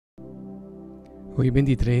Hoy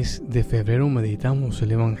 23 de febrero meditamos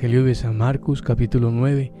el Evangelio de San Marcos capítulo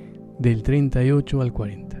 9 del 38 al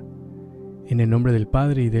 40. En el nombre del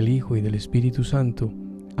Padre y del Hijo y del Espíritu Santo.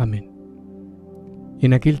 Amén.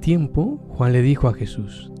 En aquel tiempo Juan le dijo a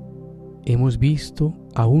Jesús: hemos visto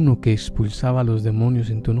a uno que expulsaba a los demonios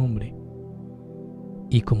en tu nombre,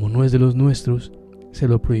 y como no es de los nuestros, se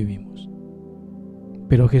lo prohibimos.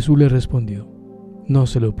 Pero Jesús le respondió: no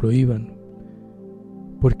se lo prohíban,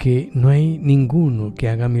 porque no hay ninguno que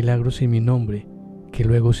haga milagros en mi nombre que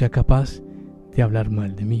luego sea capaz de hablar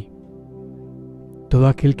mal de mí. Todo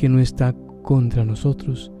aquel que no está contra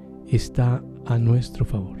nosotros está a nuestro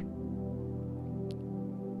favor.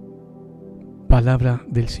 Palabra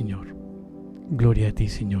del Señor. Gloria a ti,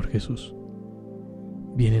 Señor Jesús.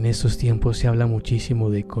 Bien, en estos tiempos se habla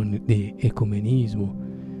muchísimo de ecumenismo,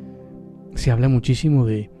 se habla muchísimo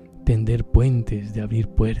de tender puentes, de abrir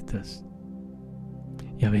puertas.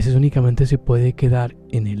 Y a veces únicamente se puede quedar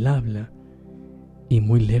en el habla y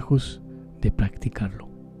muy lejos de practicarlo.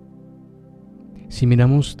 Si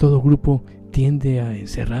miramos, todo grupo tiende a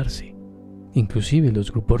encerrarse, inclusive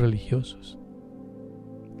los grupos religiosos.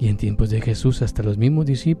 Y en tiempos de Jesús hasta los mismos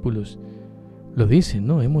discípulos lo dicen,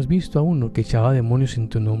 ¿no? Hemos visto a uno que echaba demonios en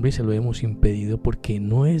tu nombre y se lo hemos impedido porque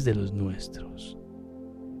no es de los nuestros.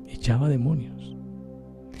 Echaba demonios.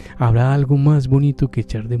 ¿Habrá algo más bonito que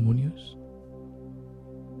echar demonios?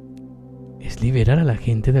 Es liberar a la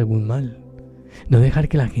gente de algún mal, no dejar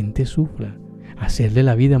que la gente sufra, hacerle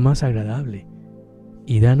la vida más agradable.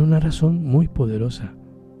 Y dan una razón muy poderosa: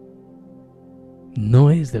 no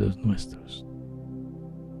es de los nuestros.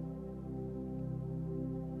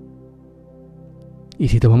 Y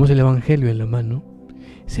si tomamos el Evangelio en la mano,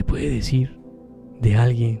 ¿se puede decir de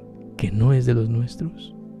alguien que no es de los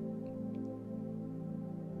nuestros?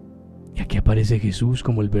 Y aquí aparece Jesús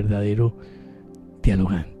como el verdadero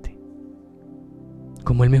dialogante,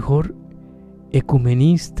 como el mejor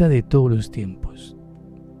ecumenista de todos los tiempos.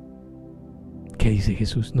 ¿Qué dice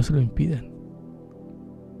Jesús? No se lo impidan.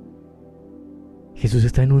 Jesús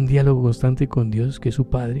está en un diálogo constante con Dios, que es su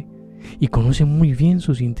Padre, y conoce muy bien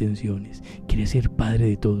sus intenciones. Quiere ser Padre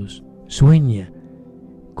de todos. Sueña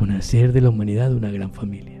con hacer de la humanidad una gran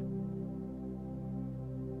familia.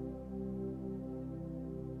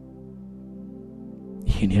 Y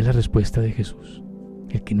genial la respuesta de Jesús: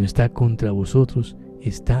 el que no está contra vosotros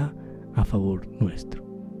está a favor nuestro.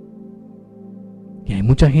 Y hay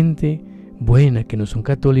mucha gente buena que no son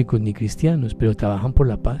católicos ni cristianos, pero trabajan por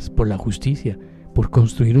la paz, por la justicia, por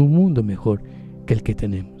construir un mundo mejor que el que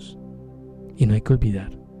tenemos. Y no hay que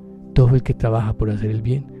olvidar, todo el que trabaja por hacer el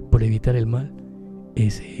bien, por evitar el mal,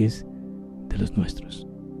 ese es de los nuestros.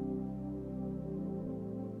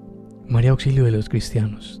 María, auxilio de los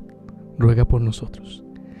cristianos, ruega por nosotros.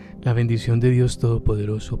 La bendición de Dios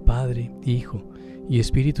Todopoderoso, Padre, Hijo y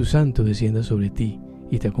Espíritu Santo descienda sobre ti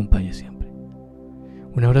y te acompañe siempre.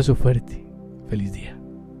 Un abrazo fuerte. Feliz día.